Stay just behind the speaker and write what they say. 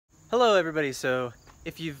Hello everybody, so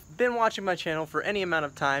if you've been watching my channel for any amount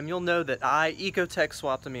of time, you'll know that I Ecotec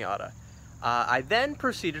swapped a Miata. I then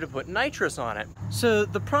proceeded to put nitrous on it. So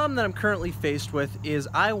the problem that I'm currently faced with is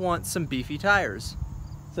I want some beefy tires,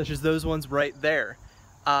 such as those ones right there.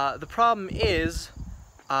 The problem is,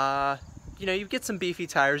 you get some beefy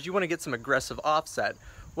tires, you want to get some aggressive offset.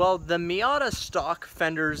 Well, the Miata stock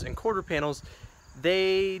fenders and quarter panels,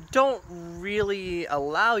 they don't really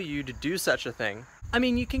allow you to do such a thing. I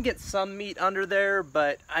mean, you can get some meat under there,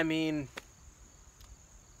 but I mean,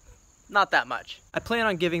 not that much. I plan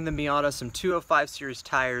on giving the Miata some 205 series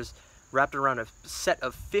tires wrapped around a set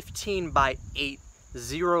of 15x8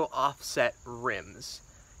 zero offset rims.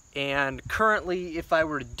 And currently, if I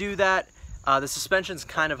were to do that, the suspension's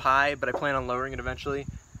kind of high, but I plan on lowering it eventually.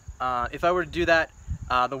 If I were to do that,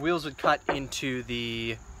 the wheels would cut into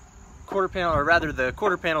the quarter panel, or rather the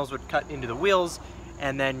quarter panels would cut into the wheels,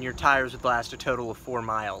 and then your tires would last a total of 4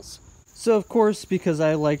 miles. So of course, because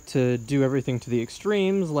I like to do everything to the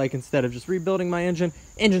extremes, like instead of just rebuilding my engine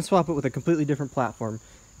swap it with a completely different platform,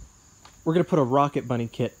 we're going to put a Rocket Bunny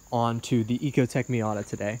kit onto the Ecotec Miata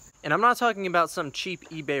today. And I'm not talking about some cheap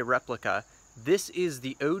eBay replica. This is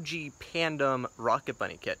the OG Pandem Rocket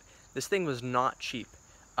Bunny kit. This thing was not cheap.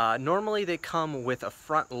 Normally they come with a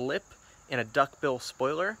front lip and a duckbill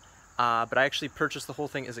spoiler, but I actually purchased the whole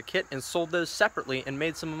thing as a kit and sold those separately and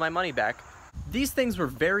made some of my money back. These things were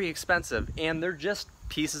very expensive, and they're just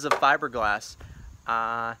pieces of fiberglass.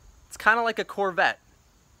 It's kind of like a Corvette.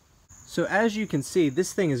 So as you can see,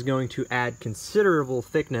 this thing is going to add considerable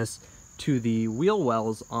thickness to the wheel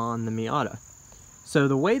wells on the Miata. So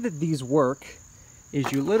the way that these work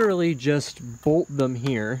is you literally just bolt them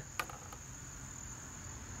here,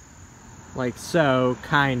 like so,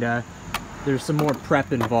 kinda. There's some more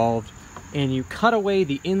prep involved, and you cut away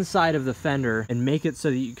the inside of the fender and make it so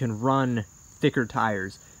that you can run thicker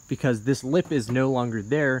tires, because this lip is no longer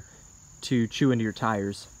there to chew into your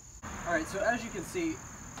tires. Alright, so as you can see,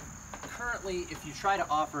 currently if you try to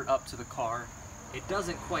offer it up to the car, it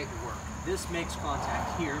doesn't quite work. This makes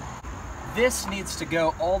contact here. This needs to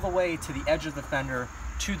go all the way to the edge of the fender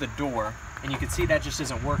to the door, and you can see that just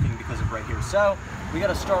isn't working because of right here. So we got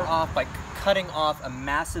to start off by cutting off a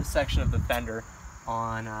massive section of the fender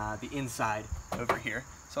on the inside over here.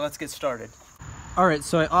 So let's get started. Alright,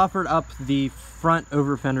 so I offered up the front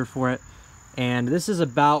over fender for it, and this is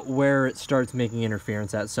about where it starts making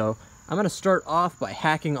interference at. So I'm going to start off by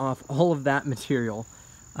hacking off all of that material,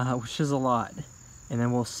 which is a lot, and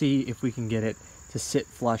then we'll see if we can get it to sit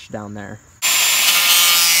flush down there.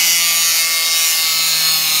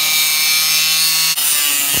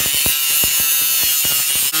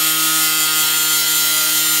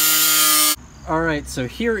 Alright, so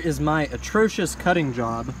here is my atrocious cutting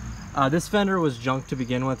job. This fender was junk to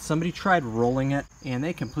begin with. Somebody tried rolling it, and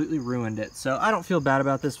they completely ruined it. So I don't feel bad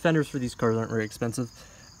about this. Fenders for these cars aren't very expensive.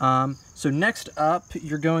 So next up,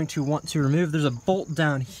 you're going to want to remove, there's a bolt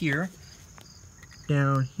down here,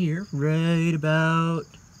 right about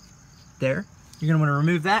there. You're going to want to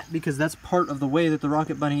remove that because that's part of the way that the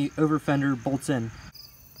Rocket Bunny over fender bolts in.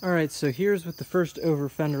 Alright, so here's what the first over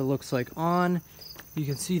fender looks like on. You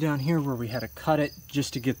can see down here where we had to cut it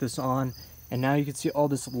just to get this on, and now you can see all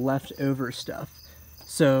this leftover stuff.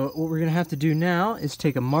 So what we're going to have to do now is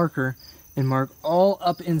take a marker and mark all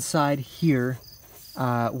up inside here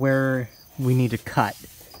where we need to cut.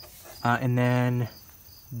 And then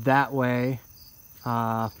that way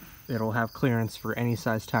it'll have clearance for any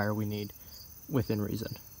size tire we need within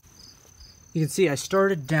reason. You can see I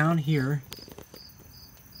started down here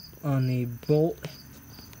on the bolt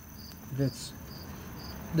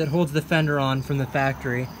that holds the fender on from the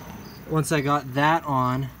factory. Once I got that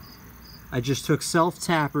on, I just took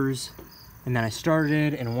self-tappers, and then I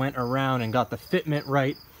started and went around and got the fitment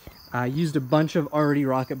right. I used a bunch of already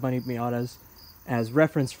Rocket Bunny Miatas as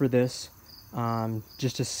reference for this,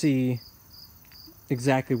 just to see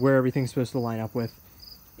exactly where everything's supposed to line up with.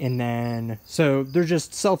 And then, so they're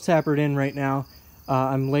just self-tappered in right now.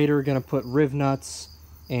 I'm later gonna put riv nuts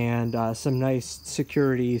and some nice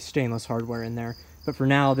security stainless hardware in there. But for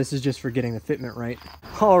now, this is just for getting the fitment right.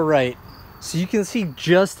 Alright, so you can see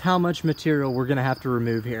just how much material we're gonna have to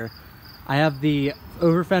remove here. I have the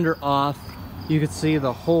over fender off. You can see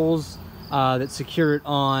the holes that secure it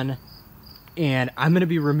on, and I'm gonna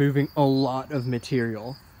be removing a lot of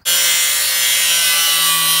material.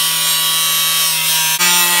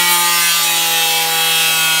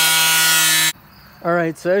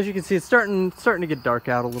 Alright, so as you can see, it's starting to get dark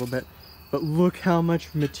out a little bit, but look how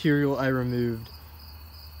much material I removed.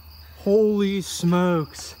 Holy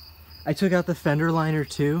smokes. I took out the fender liner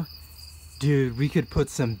too. Dude, we could put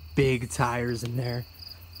some big tires in there.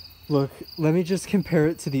 Look, let me just compare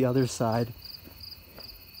it to the other side.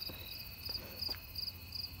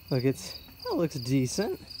 Look, it looks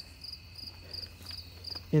decent.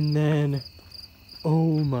 And then,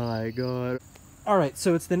 oh my god. All right,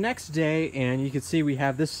 so it's the next day, and you can see we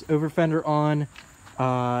have this over fender on.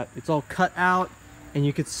 It's all cut out, and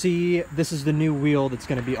you can see this is the new wheel that's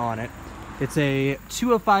going to be on it. It's a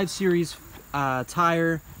 205 series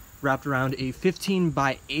tire wrapped around a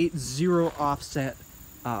 15x8 0 offset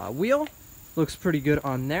wheel. Looks pretty good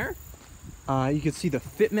on there. You can see the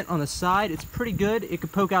fitment on the side. It's pretty good. It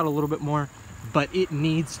could poke out a little bit more, but it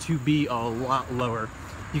needs to be a lot lower.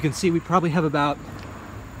 You can see we probably have about,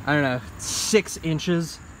 I don't know, 6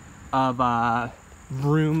 inches of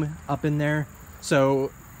room up in there.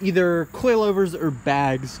 So either coilovers or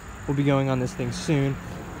bags will be going on this thing soon.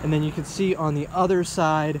 And then you can see on the other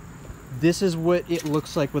side, this is what it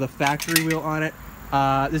looks like with a factory wheel on it.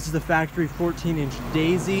 This is the factory 14-inch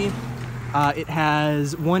Daisy. It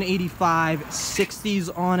has 185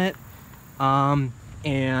 60s on it.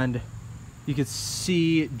 And you can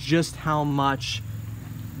see just how much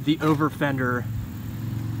the over fender,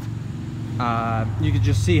 you can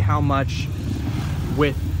just see how much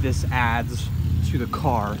width this adds to the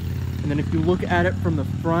car. And then if you look at it from the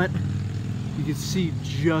front, you can see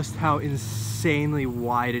just how insanely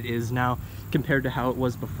wide it is now compared to how it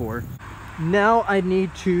was before. Now I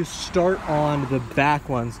need to start on the back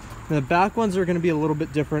ones. And the back ones are going to be a little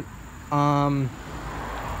bit different. From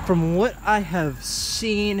what I have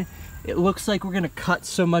seen, it looks like we're going to cut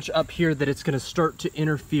so much up here that it's going to start to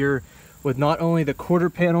interfere with not only the quarter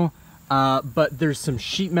panel, but there's some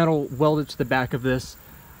sheet metal welded to the back of this.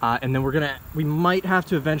 And then we might have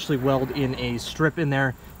to eventually weld in a strip in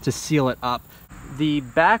there to seal it up. The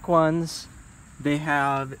back ones, they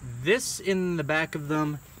have this in the back of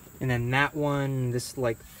them, and then that one, this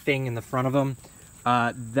like thing in the front of them.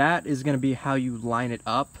 That is going to be how you line it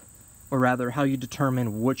up, or rather how you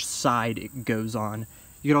determine which side it goes on.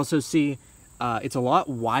 You can also see it's a lot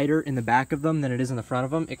wider in the back of them than it is in the front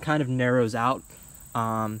of them. It kind of narrows out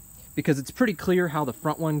because it's pretty clear how the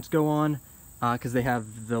front ones go on, because they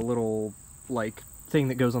have the little like thing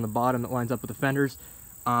that goes on the bottom that lines up with the fenders.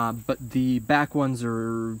 But the back ones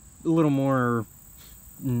are a little more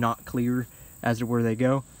not clear as to where they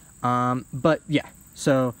go. But yeah,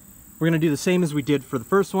 so we're gonna do the same as we did for the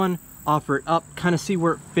first one. Offer it up, kind of see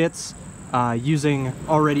where it fits, using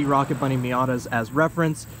already Rocket Bunny Miatas as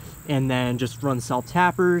reference, and then just run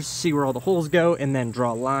self-tappers, see where all the holes go, and then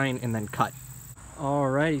draw a line and then cut.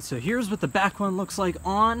 Alrighty, so here's what the back one looks like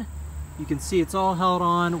on. You can see it's all held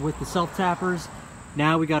on with the self-tappers.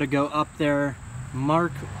 Now we got to go up there,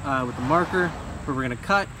 mark with the marker where we're going to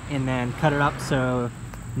cut, and then cut it up so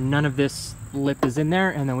none of this lip is in there,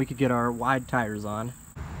 and then we could get our wide tires on.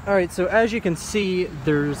 Alright, so as you can see,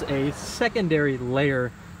 there's a secondary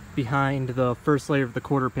layer behind the first layer of the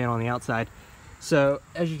quarter panel on the outside. So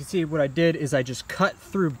as you can see, what I did is I just cut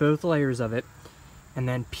through both layers of it and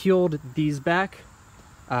then peeled these back.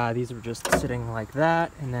 These were just sitting like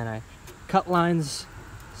that, and then I cut lines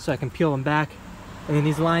so I can peel them back. And then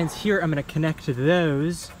these lines here, I'm going to connect to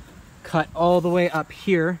those, cut all the way up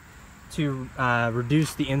here to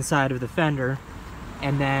reduce the inside of the fender.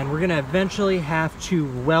 And then we're going to eventually have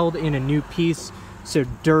to weld in a new piece so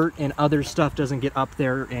dirt and other stuff doesn't get up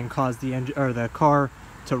there and cause the engine or the car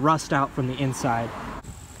to rust out from the inside.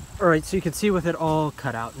 Alright, so you can see with it all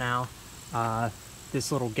cut out now,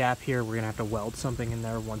 this little gap here, we're going to have to weld something in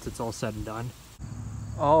there once it's all said and done.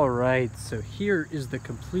 Alright, so here is the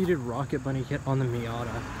completed Rocket Bunny kit on the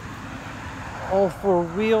Miata. All 4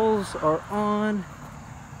 wheels are on,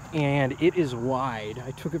 and it is wide. I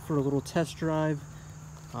took it for a little test drive.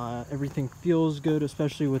 Everything feels good,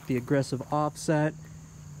 especially with the aggressive offset.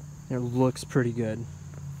 It looks pretty good.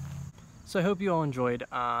 So I hope you all enjoyed.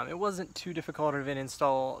 It wasn't too difficult of an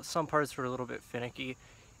install. Some parts were a little bit finicky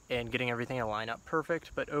and getting everything to line up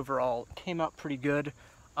perfect, but overall it came out pretty good.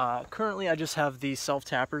 Currently I just have the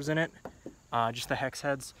self-tappers in it, just the hex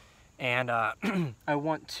heads, and I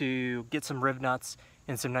want to get some rib nuts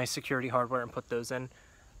and some nice security hardware and put those in.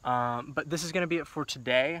 But this is going to be it for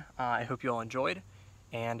today. I hope you all enjoyed,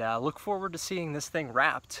 and look forward to seeing this thing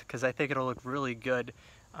wrapped, because I think it'll look really good,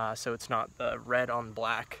 so it's not the red on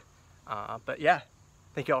black. But yeah,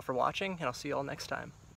 thank you all for watching, and I'll see you all next time.